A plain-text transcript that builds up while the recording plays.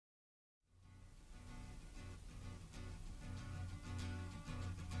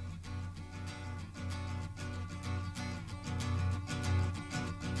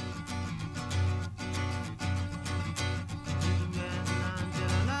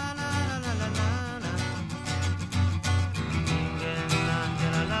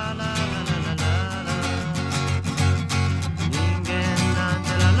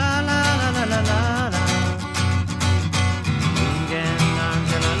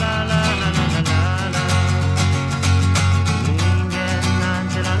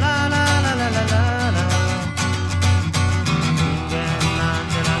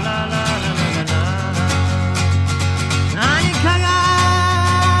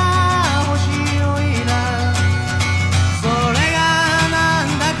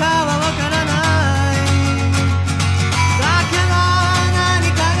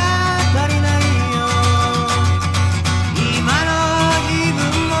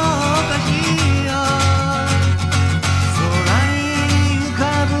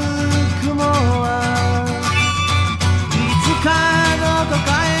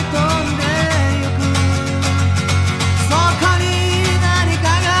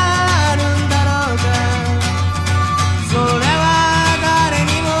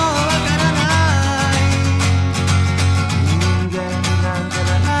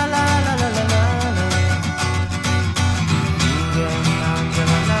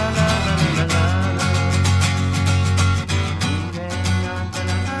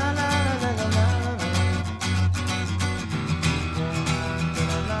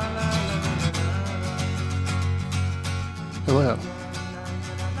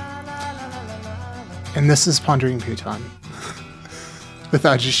and this is Pondering Puton with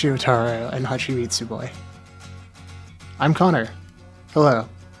Ajishi Otaro and Hachimitsu Boy. I'm Connor. Hello.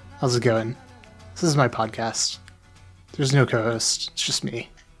 How's it going? This is my podcast. There's no co-host. It's just me.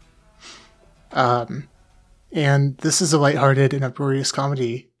 And this is a lighthearted and uproarious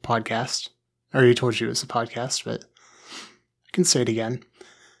comedy podcast. I already told you it was a podcast, but I can say it again.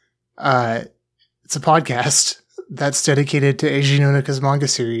 It's a podcast that's dedicated to Eiji Nonaka's manga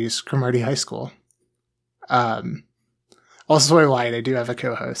series, Cromartie High School. Also, I lied. I do have a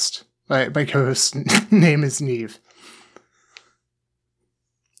co-host. My co-host name is Neve.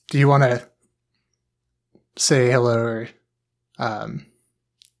 Do you want to say hello or...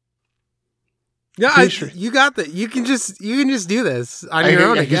 Yeah, sure. You got that. You can just do this on your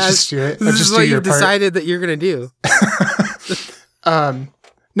own. I guess. Just do it. This is what you've decided that you're gonna do.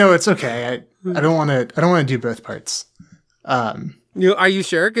 No, it's okay. I don't want to do both parts. Are you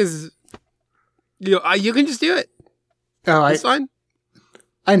sure? Because you can just do it. Oh, it's fine.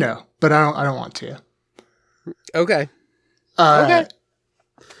 I know, but I don't want to. Okay. Okay.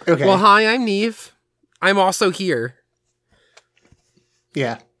 Well, hi, I'm Neve. I'm also here.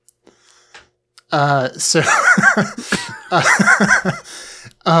 Yeah. So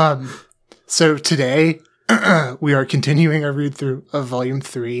today we are continuing our read through of Volume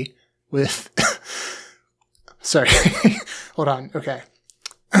 3 with. Sorry, hold on. Okay,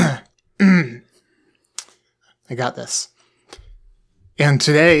 I got this. And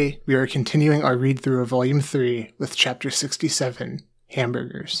today we are continuing our read through of Volume 3 with Chapter 67,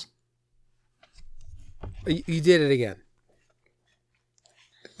 Hamburgers. You did it again.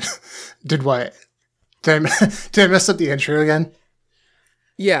 Did what? Did I mess up the intro again?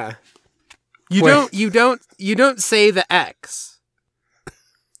 Yeah. You don't say the X.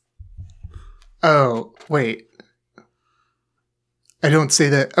 Oh, wait. I don't say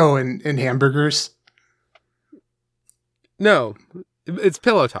that. Oh, in hamburgers? No. It's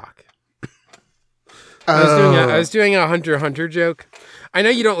pillow talk. I was doing a Hunter x Hunter joke. I know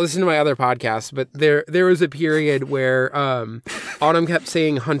you don't listen to my other podcasts, but there was a period where Autumn kept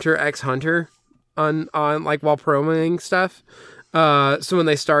saying Hunter x Hunter on like while promoting stuff. So when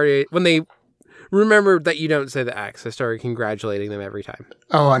they remembered that you don't say the X, I started congratulating them every time.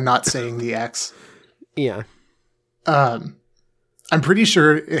 Oh, on not saying the X. Yeah. I'm pretty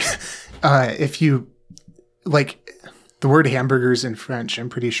sure if you like the word hamburgers in French, I'm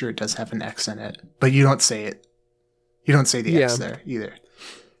pretty sure it does have an X in it, but you don't say it. You don't say the X there either.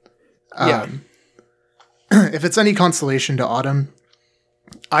 Yeah. If it's any consolation to Autumn,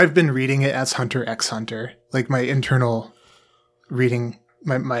 I've been reading it as Hunter x Hunter. Like my internal reading,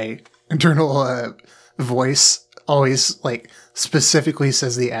 my internal voice always like specifically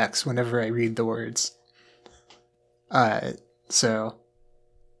says the X whenever I read the words. So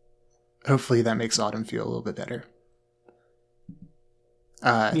hopefully that makes Autumn feel a little bit better.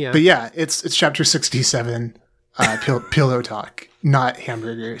 But yeah, it's chapter 67, pillow talk, not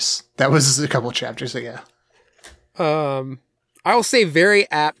hamburgers. That was a couple chapters ago. I'll say very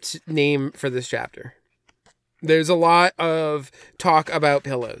apt name for this chapter. There's a lot of talk about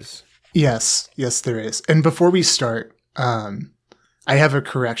pillows. Yes, there is. And before we start, I have a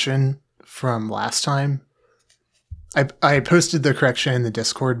correction from last time. I posted the correction in the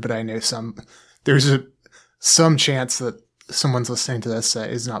Discord, but I know there's some chance that someone's listening to this that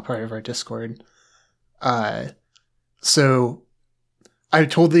is not part of our Discord. So I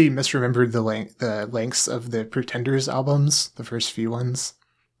totally misremembered the lengths of the Pretenders albums, the first few ones.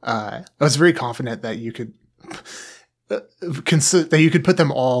 I was very confident that you could put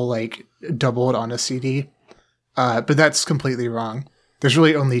them all like doubled on a CD, but that's completely wrong. There's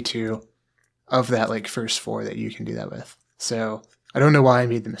really only 2 of that like first 4 that you can do that with. So I don't know why I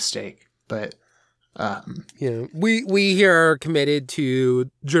made the mistake, but we here are committed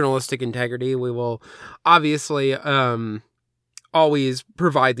to journalistic integrity. We will obviously always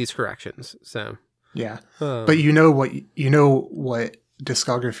provide these corrections. So yeah, but you know what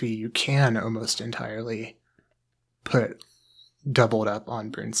discography you can almost entirely put doubled up on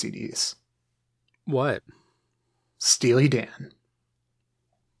burned CDs. What? Steely Dan.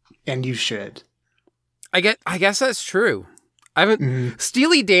 And you should. I guess that's true. I haven't.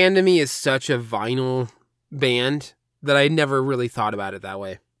 Steely Dan to me is such a vinyl band that I never really thought about it that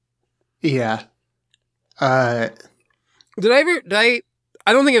way. Yeah. Did I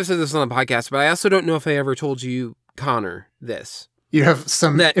don't think I've said this on the podcast, but I also don't know if I ever told you, Connor, this. You have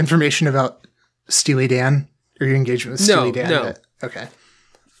some information about Steely Dan or your engagement with Steely Dan? No. Okay.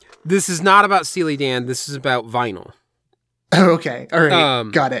 This is not about Steely Dan. This is about vinyl. Oh, okay. All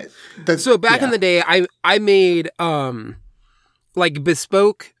right. Got it. So back in the day, I made like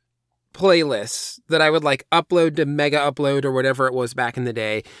bespoke playlists that I would like upload to Mega Upload or whatever it was back in the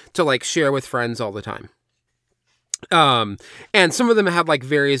day to like share with friends all the time. And some of them had like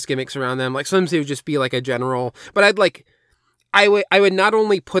various gimmicks around them. Like sometimes they would just be like a general, but I would not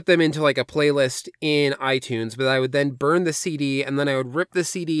only put them into like a playlist in iTunes, but I would then burn the CD and then I would rip the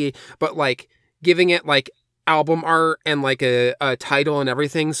CD, but like giving it like album art and like a title and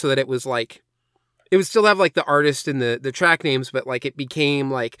everything so that it was like, it would still have like the artist and the track names, but like it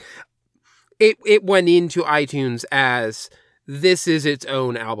became like, it went into iTunes as this is its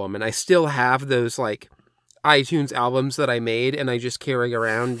own album. And I still have those like iTunes albums that I made and I just carry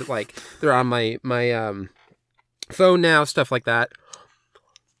around, like they're on my phone now, stuff like that.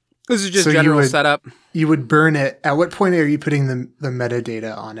 This is just so general setup. You would burn it. At what point are you putting the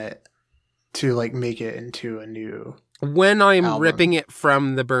metadata on it to like make it into a new when I'm album? Ripping it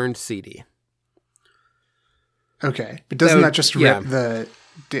from the burned CD. Okay. But doesn't that just rip the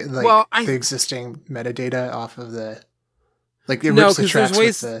existing metadata off of the like it rips the tracks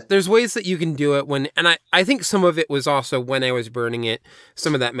there's ways that you can do it when, and I think some of it was also when I was burning it,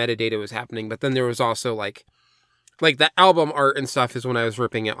 some of that metadata was happening, but then there was also like the album art and stuff is when I was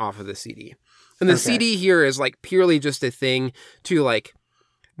ripping it off of the CD. And the CD here is like purely just a thing to like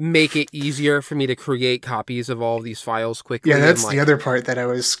make it easier for me to create copies of all of these files quickly. Yeah, that's the other part that I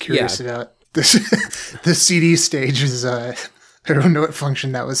was curious about. The CD stage is, I don't know what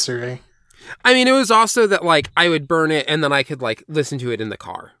function that was serving. I mean, it was also that like I would burn it and then I could like listen to it in the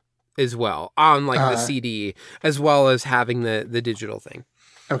car as well on like the CD as well as having the digital thing.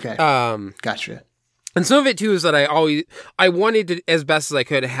 Okay. Gotcha. And some of it too is that I wanted to, as best as I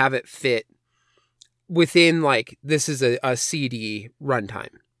could, have it fit within like, this is a CD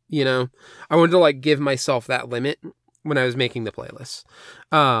runtime, you know? I wanted to like give myself that limit when I was making the playlists.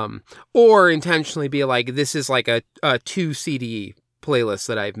 Or intentionally be like, this is like a 2 CD playlist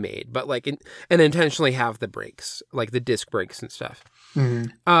that I've made, but like, and intentionally have the breaks, like the disc breaks and stuff.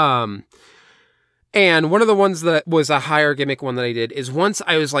 Mm-hmm. And one of the ones that was a higher gimmick one that I did is once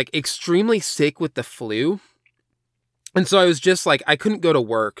I was like extremely sick with the flu. And so I was just like, I couldn't go to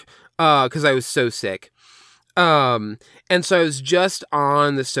work, cause I was so sick. And so I was just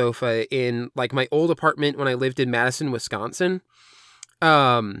on the sofa in like my old apartment when I lived in Madison, Wisconsin.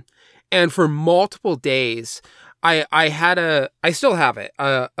 And for multiple days I still have it,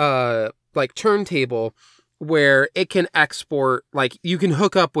 like turntable where it can export, like you can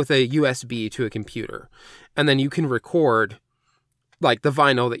hook up with a USB to a computer and then you can record like the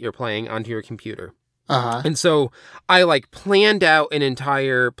vinyl that you're playing onto your computer. Uh-huh. And so I like planned out an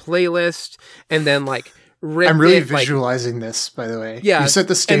entire playlist and then like I'm really visualizing this, by the way. Yeah. You set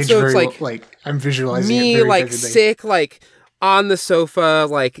the stage so very well. Like I'm visualizing me it very like vividly. Sick, like on the sofa,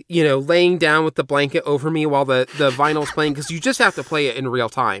 like, you know, laying down with the blanket over me while the vinyl's playing, because you just have to play it in real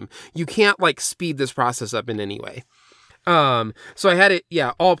time. You can't like speed this process up in any way. So I had it,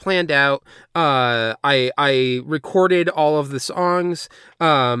 all planned out. I recorded all of the songs,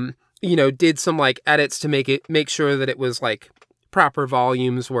 did some like edits to make sure that it was like proper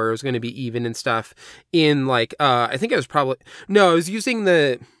volumes where it was going to be even and stuff in like, I was using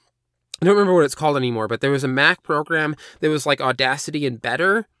I don't remember what it's called anymore, but there was a Mac program that was like Audacity and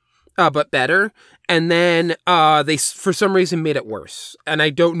better, but better. And then they, for some reason, made it worse. And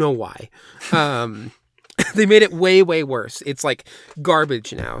I don't know why. They made it way, way worse. It's like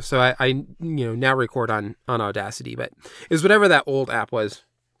garbage now. So I now record on Audacity, but it was whatever that old app was.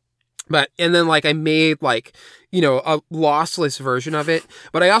 And then like I made like, a lossless version of it,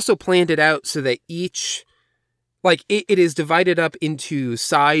 but I also planned it out so that each, like it is divided up into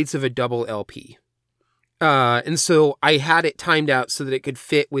sides of a double LP. And so I had it timed out so that it could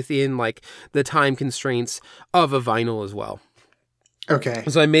fit within like the time constraints of a vinyl as well. Okay.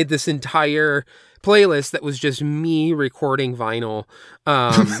 So I made this entire playlist that was just me recording vinyl,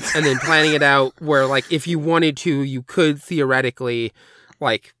 and then planning it out where like, if you wanted to, you could theoretically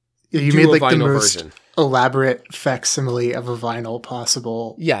like, you made like the most elaborate facsimile of a vinyl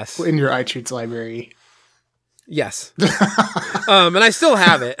possible. Yes. In your iTunes library. Yes. And I still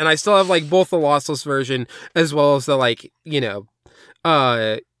have it. And I still have like both the lossless version as well as the like,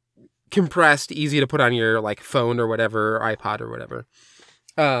 compressed, easy to put on your like phone or whatever, or iPod or whatever.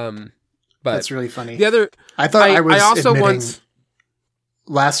 But that's really funny. The other, I thought I was also admitting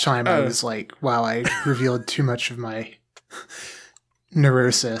last time I was like, wow, I revealed too much of my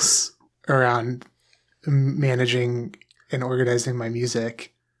neurosis around managing and organizing my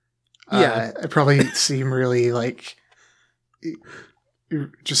music. I probably seem really like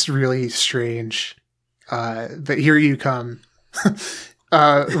just really strange. But here you come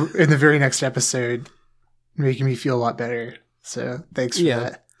in the very next episode, making me feel a lot better. So thanks for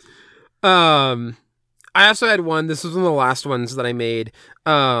that. I also had one. This was one of the last ones that I made.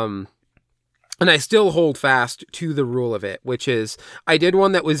 And I still hold fast to the rule of it, which is I did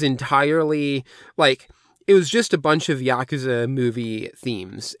one that was entirely like, it was just a bunch of Yakuza movie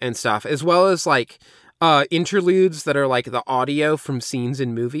themes and stuff, as well as like interludes that are like the audio from scenes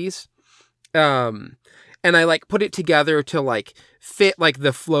in movies. And I like put it together to like fit like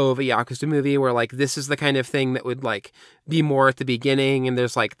the flow of a Yakuza movie, where like this is the kind of thing that would like be more at the beginning, and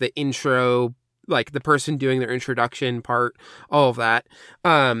there's like the intro, like the person doing their introduction part, all of that.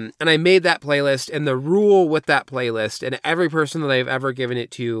 And I made that playlist, and the rule with that playlist, and every person that I've ever given it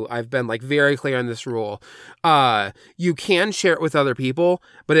to, I've been like very clear on this rule. You can share it with other people,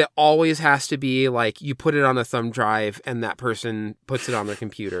 but it always has to be like you put it on a thumb drive and that person puts it on their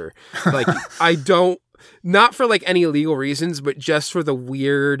computer. Like I don't, not for like any legal reasons, but just for the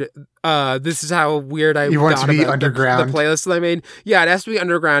weird, this is how weird I you want got to be about underground. the playlist that I made. Yeah, it has to be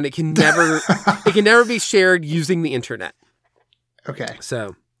underground. It can never it can never be shared using the internet. Okay.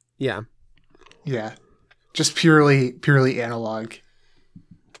 So yeah. Yeah. Just purely analog.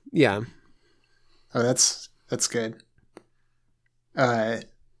 Yeah. Oh, that's good.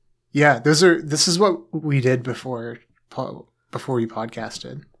 Yeah, this is what we did before we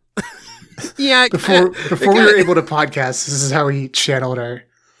podcasted. Yeah. Before we were able to podcast, this is how we channeled our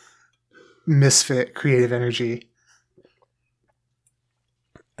misfit creative energy.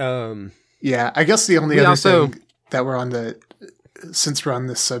 Yeah, I guess the only other thing that since we're on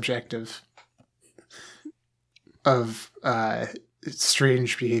this subject of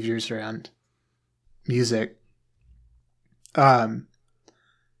strange behaviors around music, so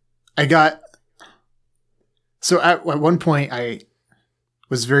at one point I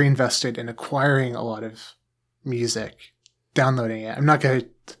was very invested in acquiring a lot of music, downloading it. I'm not going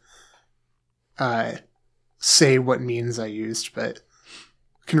to say what means I used, but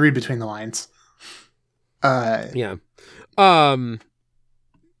I can read between the lines. Yeah.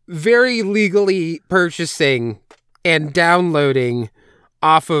 Very legally purchasing and downloading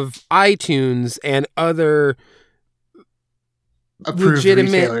off of iTunes and other approved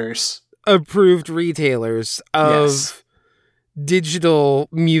retailers of digital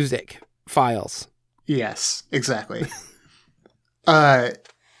music files. Yes, exactly.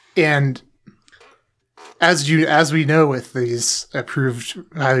 And as we know, with these approved,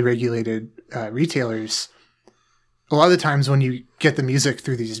 highly regulated retailers, a lot of the times when you get the music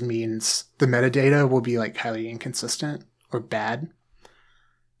through these means, the metadata will be like highly inconsistent or bad.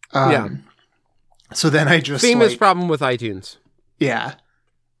 So then I just famous problem with iTunes. Yeah.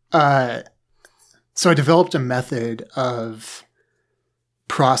 So I developed a method of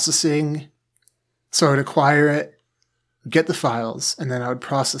processing. So I would acquire it, get the files, and then I would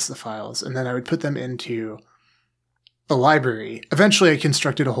process the files, and then I would put them into a library. Eventually I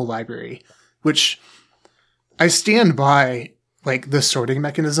constructed a whole library, which I stand by, like, the sorting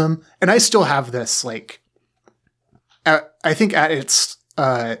mechanism, and I still have this, like, I think at its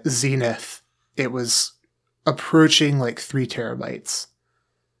zenith, it was approaching like 3 terabytes.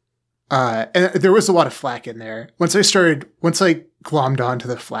 And there was a lot of FLAC in there. Once I glommed onto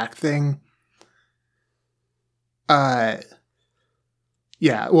the FLAC thing, yeah,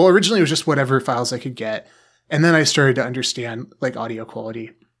 well, originally it was just whatever files I could get. And then I started to understand like audio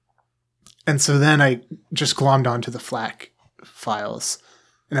quality. And so then I just glommed onto the FLAC files.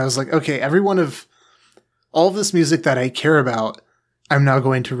 And I was like, okay, all of this music that I care about, I'm now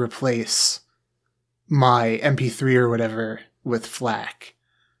going to replace my MP3 or whatever with FLAC.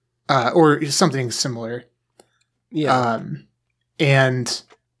 Or something similar. Yeah. And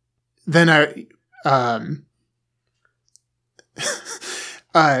then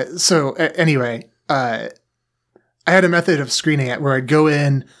anyway, I had a method of screening it where I'd go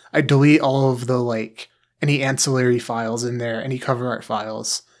in, I'd delete all of the, like, any ancillary files in there, any cover art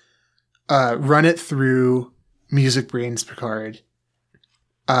files, run it through MusicBrainz Picard,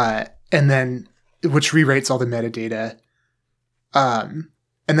 and then, which rewrites all the metadata,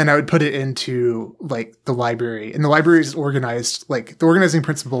 and then I would put it into, like, the library. And the library is organized, like, the organizing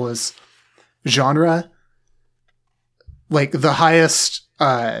principle is genre. Like, the highest,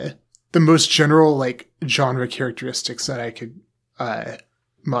 the most general, like, genre characteristics that I could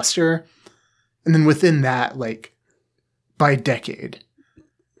muster. And then within that, like, by decade.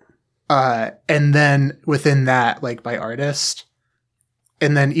 And then within that, like, by artist.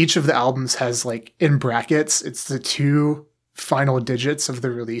 And then each of the albums has, like, in brackets, it's the 2 final digits of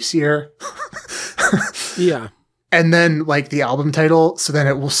the release year. Yeah. And then, like, the album title, so then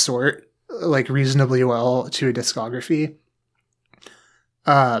it will sort, like, reasonably well to a discography.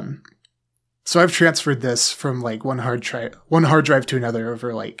 So I've transferred this from, like, one hard drive to another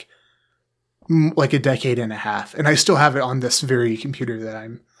over, like, like a decade and a half, and I still have it on this very computer that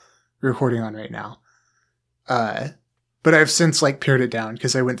I'm recording on right now. But I've since like pared it down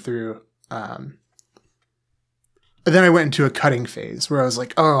because I went through. Then I went into a cutting phase where I was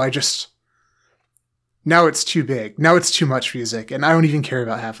like, oh, now it's too big. Now it's too much music, and I don't even care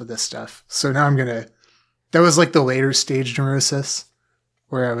about half of this stuff. So now that was like the later stage neurosis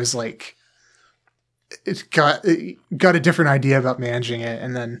where I was like, it got a different idea about managing it,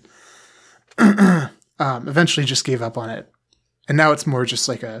 and then eventually just gave up on it. And now it's more just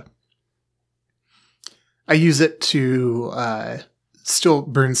like I use it to still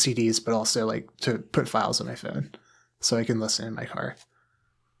burn CDs, but also like to put files on my phone so I can listen in my car.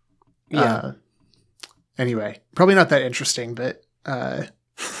 Yeah. Anyway, probably not that interesting, but now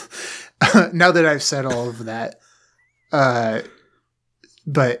that I've said all of that,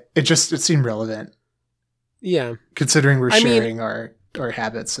 but it seemed relevant. Yeah. Considering we're sharing our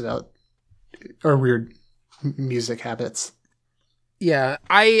habits about our weird music habits. Yeah,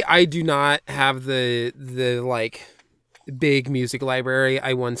 I do not have the like big music library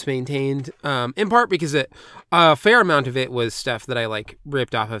I once maintained. In part because a fair amount of it was stuff that I like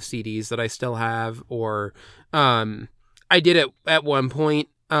ripped off of CDs that I still have, or I did it at one point.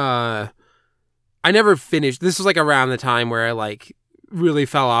 I never finished. This was like around the time where I like really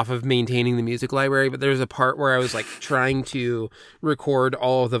fell off of maintaining the music library, but there was a part where I was like trying to record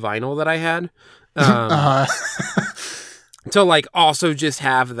all of the vinyl that I had. To like also just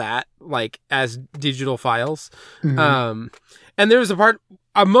have that like as digital files. Mm-hmm. And there was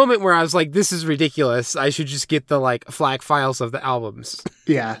a moment where I was like, this is ridiculous. I should just get the like FLAC files of the albums.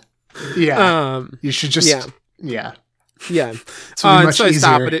 Yeah. Yeah. You should just, yeah. Yeah. So I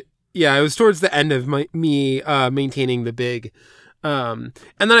stopped, but it was towards the end of me maintaining the big. And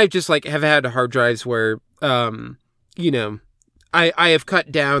then I just like have had hard drives where, I have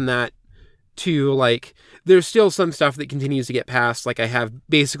cut down that to like, there's still some stuff that continues to get passed. Like I have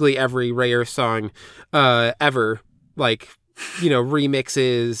basically every Rare song ever, like,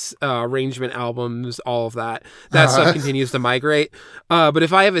 remixes, arrangement albums, all of that. That stuff continues to migrate. But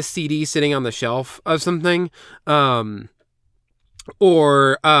if I have a CD sitting on the shelf of something,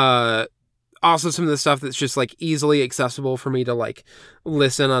 or also some of the stuff that's just like easily accessible for me to like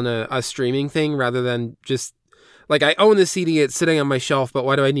listen on a streaming thing rather than just like I own the CD, it's sitting on my shelf, but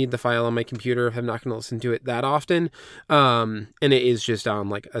why do I need the file on my computer if I'm not going to listen to it that often? And it is just on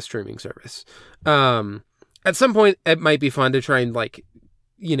like a streaming service. At some point, it might be fun to try and like,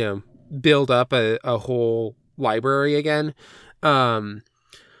 build up a whole library again. Part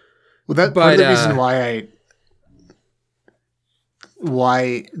of the reason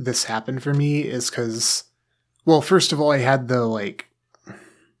why this happened for me is because, well, first of all, I had the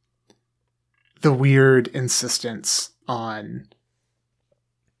weird insistence on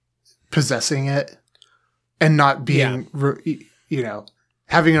possessing it and not being,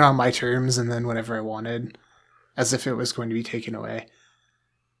 having it on my terms and then whenever I wanted, as if it was going to be taken away.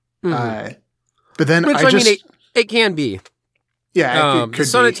 Mm-hmm. But then it can be. Yeah, the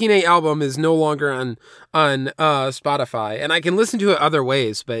Sonatine album is no longer on Spotify, and I can listen to it other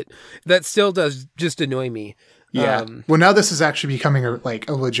ways, but that still does just annoy me. Yeah. Well, now this is actually becoming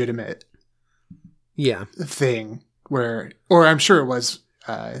a legitimate thing or I'm sure it was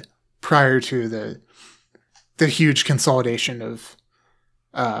prior to the huge consolidation of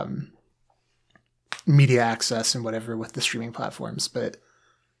media access and whatever with the streaming platforms. But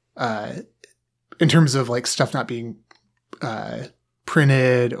in terms of like stuff not being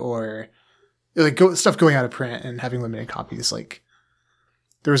printed or like stuff going out of print and having limited copies, like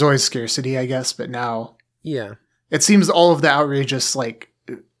there was always scarcity, I guess. But now, it seems all of the outrageous like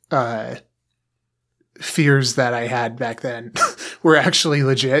fears that I had back then were actually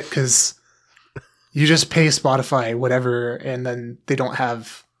legit, because you just pay Spotify whatever and then they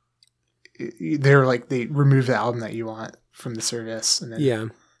remove the album that you want from the service, and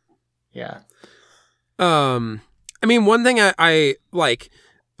then I mean, one thing I like,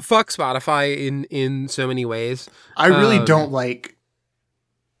 fuck Spotify in so many ways. I really don't like,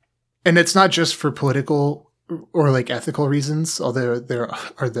 and it's not just for political or like ethical reasons, although there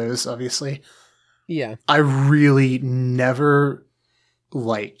are those obviously. Yeah. I really never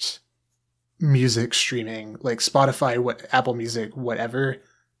liked music streaming, like Spotify, Apple Music, whatever.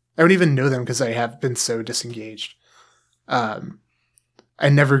 I don't even know them because I have been so disengaged. I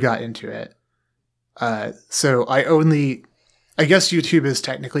never got into it. So I guess YouTube is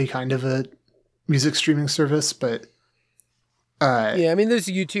technically kind of a music streaming service, but Yeah, I mean, there's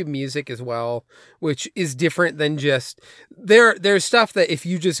YouTube Music as well, which is different than just there's stuff that if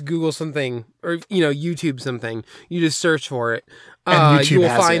you just Google something or YouTube something, you just search for it, And YouTube you will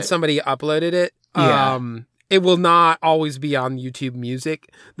has find it. somebody uploaded it. Yeah. It will not always be on YouTube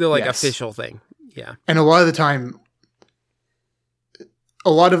Music, the like Yes. official thing. Yeah, And a lot of the time,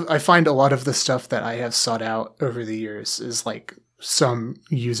 I find a lot of the stuff that I have sought out over the years is like some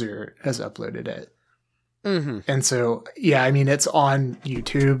user has uploaded it. mm-hmm. And so, yeah, I mean, it's on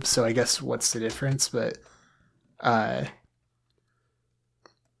YouTube, so I guess what's the difference? But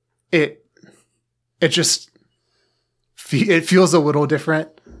it just it feels a little different.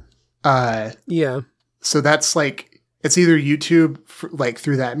 Yeah, So that's like, it's either YouTube like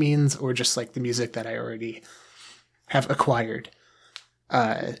through that means, or just like the music that I already have acquired.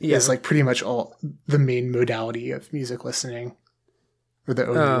 Is like pretty much all the main modality of music listening, or the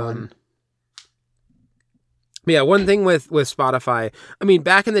only one. Yeah, one thing with Spotify, I mean,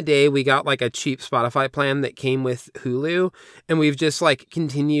 back in the day, we got like a cheap Spotify plan that came with Hulu, and we've just like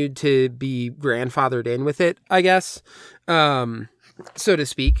continued to be grandfathered in with it, I guess, so to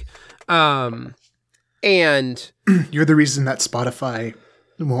speak. And You're the reason that Spotify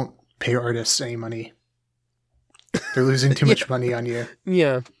won't pay artists any money. They're losing too much money on you.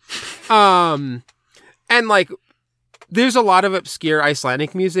 yeah. And like, there's a lot of obscure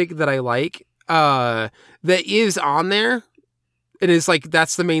Icelandic music that I like, that is on there. It is like,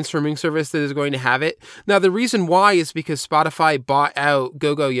 that's the main streaming service that is going to have it. Now, the reason why is because Spotify bought out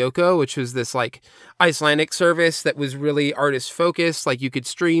Gogo Yoko, which was this like Icelandic service that was really artist focused. Like, you could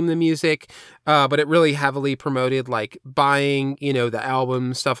stream the music, but it really heavily promoted like buying, the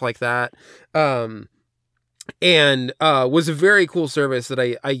album, stuff like that. And was a very cool service that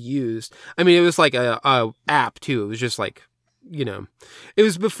I used. I mean, it was like a app too. It was just like, it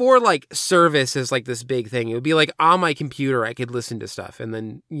was before like service is like this big thing. It would be like on my computer, I could listen to stuff and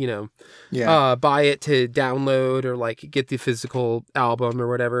then, buy it to download or like get the physical album or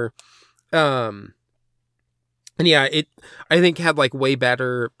whatever. And yeah, I think had like way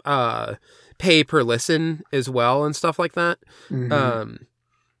better, pay per listen as well and stuff like that. Mm-hmm.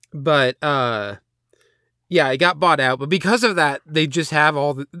 Yeah, it got bought out, but because of that, they just have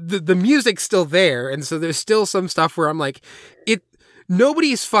all the music's still there, and so there's still some stuff where I'm like,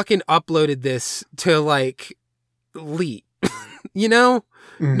 nobody's fucking uploaded this to like Leap,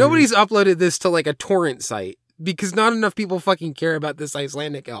 Mm-hmm. Nobody's uploaded this to like a torrent site because not enough people fucking care about this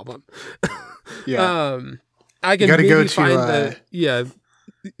Icelandic album. Yeah. I can maybe go to, find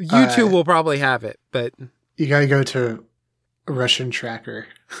YouTube will probably have it, but you gotta go to Russian Tracker.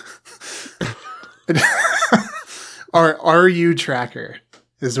 Our RU Tracker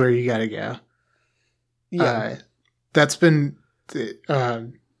is where you gotta go. yeah, That's been,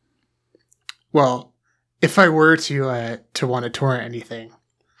 well, if I were to want to torrent anything,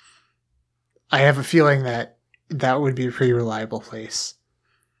 I have a feeling that would be a pretty reliable place.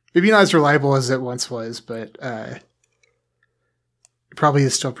 Maybe not as reliable as it once was, but it probably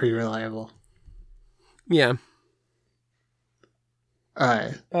is still pretty reliable. yeah.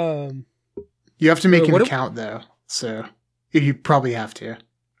 You have to make an account though, so you probably have to.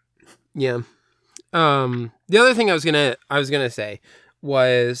 Yeah. The other thing I was gonna say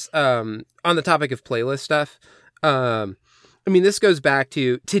was on the topic of playlist stuff. I mean, this goes back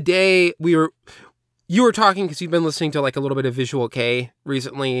to today. You were talking because you've been listening to like a little bit of Visual K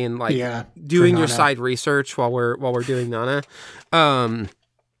recently, and like doing your side research while we're doing Nana,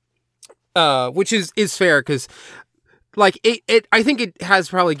 which is fair because like it I think it has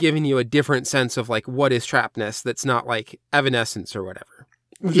probably given you a different sense of like what is trapness that's not like Evanescence or whatever.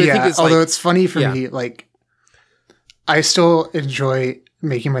 Yeah, although it's funny for me, like I still enjoy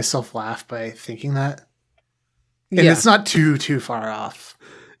making myself laugh by thinking that, and it's not too far off.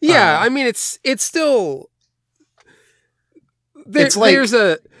 Yeah, I mean it's still it's like, there's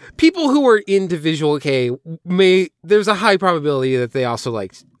a people who are into Visual K there's a high probability that they also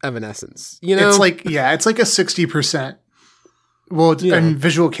like Evanescence. It's like it's like a 60%. Well, and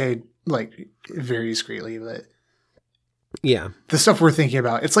Visual K like varies greatly, but yeah, the stuff we're thinking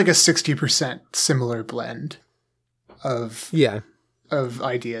about, it's like a 60% similar blend of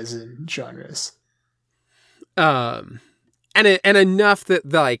ideas and genres. And enough that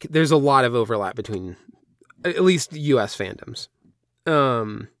like there's a lot of overlap between at least US fandoms.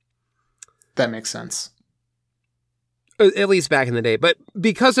 That makes sense. At least back in the day. But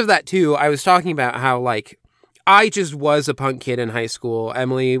because of that too, I was talking about how like I just was a punk kid in high school.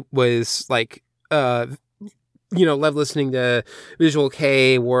 Emily was like loved listening to Visual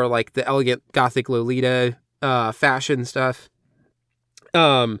K, wore like the elegant gothic Lolita fashion stuff.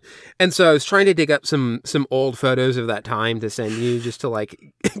 And so I was trying to dig up some old photos of that time to send you just to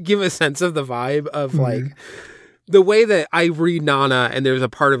like give a sense of the vibe of like the way that I read Nana, and there's a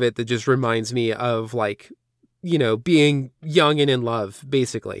part of it that just reminds me of like, you know, being young and in love,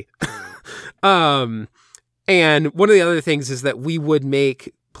 basically. And one of the other things is that we would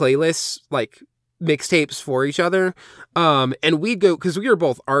make playlists, like mixtapes for each other. And we'd go, because we were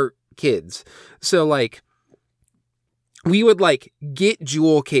both art kids. So like, we would like get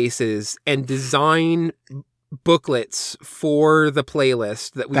jewel cases and design booklets for the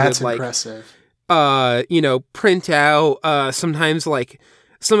playlist that we That's would like, impressive. You know, print out. Sometimes like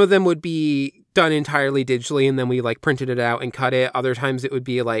some of them would be done entirely digitally and then we like printed it out and cut it. Other times it would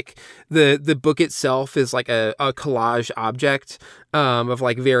be like the book itself is like a collage object of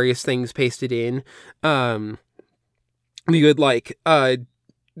like various things pasted in. We would like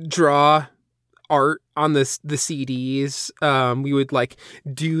draw art on the CDs. We would like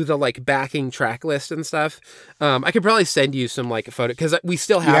do the like backing track list and stuff. I could probably send you some like photo because we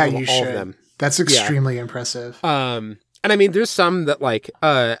still have all of them. That's extremely impressive. And I mean, there's some that like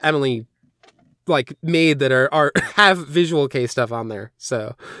Emily like made that are have visual case stuff on there.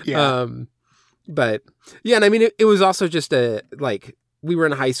 So but yeah, and I mean it was also just a like we were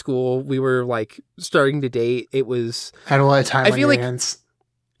in high school, we were like starting to date. It was had a lot of time on your hands.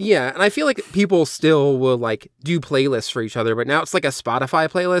 Yeah, and I feel like people still will like do playlists for each other, but now it's like a Spotify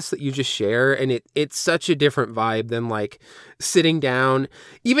playlist that you just share, and it's such a different vibe than like sitting down.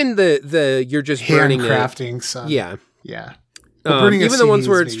 Even the you're just handcrafting some. Yeah. Even the ones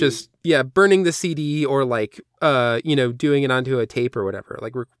where it's just burning the CD or like you know, doing it onto a tape or whatever.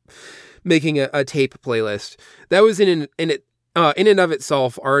 Like we're making a tape playlist. That was in and of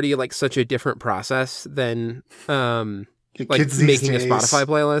itself already like such a different process than like making a Spotify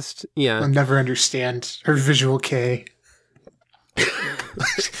playlist. Yeah. I'll never understand her visual K.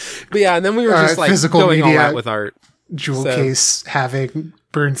 But yeah, and then we were just like going all out with art. Jewel case having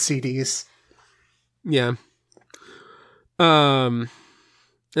burned CDs. Yeah.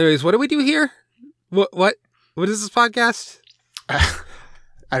 Anyways, what do we do here? What is this podcast?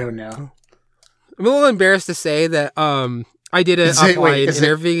 I don't know. I'm a little embarrassed to say that I did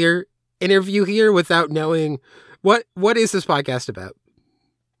an interview here without knowing what is this podcast about.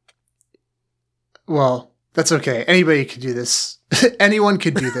 Well, that's okay. Anybody could do this. Anyone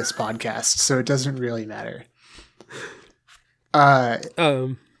could do this podcast, so it doesn't really matter. But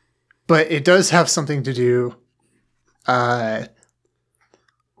it does have something to do. Have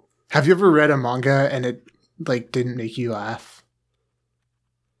you ever read a manga and it like didn't make you laugh?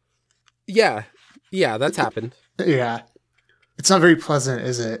 Yeah, that's happened. Yeah, it's not very pleasant,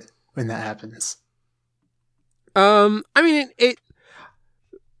 is it, when that happens? I mean, it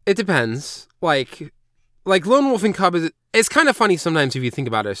depends. Like Lone Wolf and Cub it's kind of funny sometimes if you think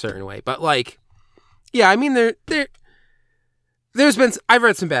about it a certain way, but like, yeah, I mean, there's been I've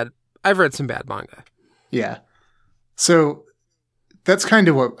read some bad manga. Yeah, so that's kind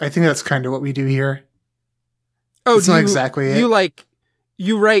of what I think. That's kind of what we do here. Oh, it's not exactly it.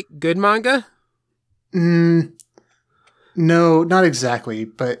 You write good manga? No, not exactly,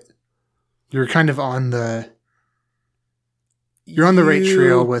 but you're kind of on the right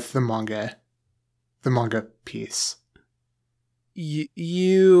trail with the manga piece. So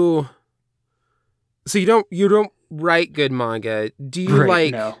you don't write good manga. Do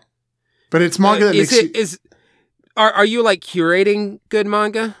you No. But it's manga that makes Are you like curating good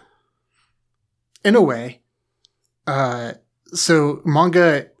manga? In a way. So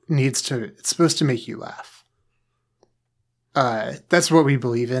manga it's supposed to make you laugh. That's what we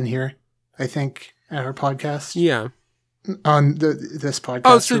believe in here, I think, at our podcast. Yeah. On this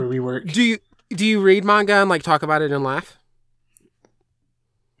podcast where we work. Do you read manga and like talk about it and laugh?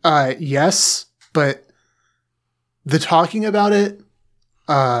 Yes, but the talking about it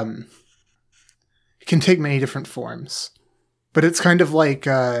can take many different forms. But it's kind of like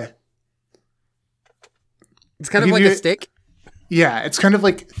it's kind of like a stick? Yeah, it's kind of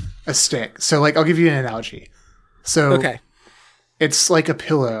like a stick. So like I'll give you an analogy. So okay. It's like a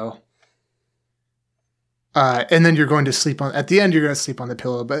pillow. And then you're going to sleep at the end you're going to sleep on the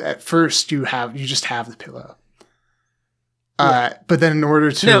pillow, but at first you just have the pillow. But then in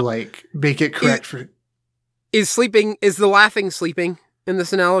order to make it correct is the laughing sleeping in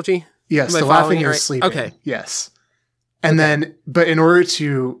this analogy? Yes, the laughing is sleeping. Okay. Yes. And then but in order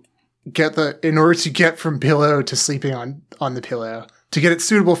to get from pillow to sleeping on the pillow, to get it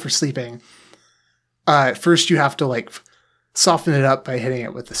suitable for sleeping, first you have to like soften it up by hitting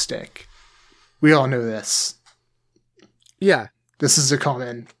it with the stick. We all know this. Yeah. This is a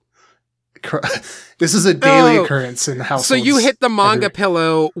common This is a daily occurrence in households. So you hit the manga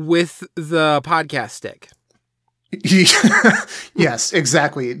pillow with the podcast stick. Yes,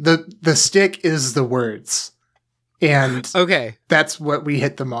 exactly. The stick is the words. And okay, that's what we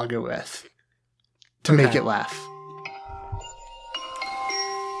hit the manga with to make it laugh.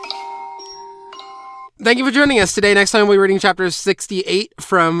 Thank you for joining us today. Next time we'll be reading chapter 68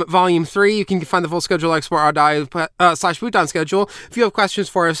 from volume 3. You can find the full schedule at export.io/Bhutan schedule. If you have questions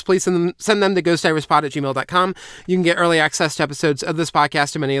for us, please send them to ghostdiverspod@gmail.com. You can get early access to episodes of this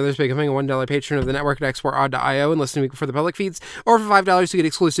podcast and many others by becoming a $1 patron of the network at export.io and listening for the public feeds. Or for $5 you get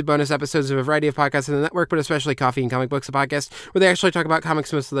exclusive bonus episodes of a variety of podcasts in the network, but especially Coffee and Comic Books, a podcast where they actually talk about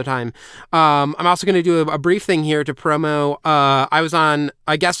comics most of the time. I'm also going to do a brief thing here to promo.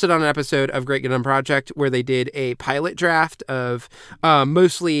 I guested on an episode of Great Gundam Project where they did a pilot draft of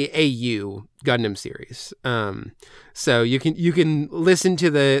mostly AU Gundam series. So you can listen to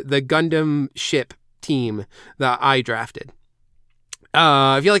the Gundam ship team that I drafted.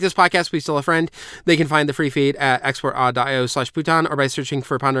 If you like this podcast, please tell a friend. They can find the free feed at export.io/Bhutan or by searching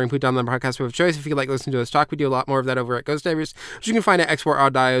for Pondering Bhutan, the podcast of choice. If you like listening to us talk, we do a lot more of that over at Ghost Divers, which you can find at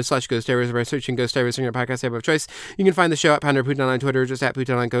export.io/Ghost Divers or by searching Ghost Divers in your podcast app of choice. You can find the show at Ponder Bhutan on Twitter, just at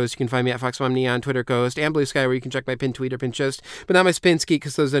Bhutan on Ghost. You can find me at FoxMomNia on Twitter, Ghost, and Blue Sky, where you can check my pinned tweet or pinned post, but not my spin skeet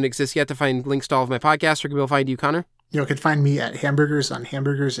because those don't exist yet. To find links to all of my podcasts, where can people find you, Connor? You can find me at Hamburgers on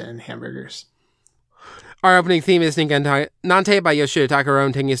Hamburgers and Hamburgers. Our opening theme is Nante by Yoshida Takaro,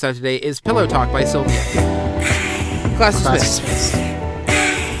 and taking us out today is Pillow Talk by Sylvia. Class dismissed.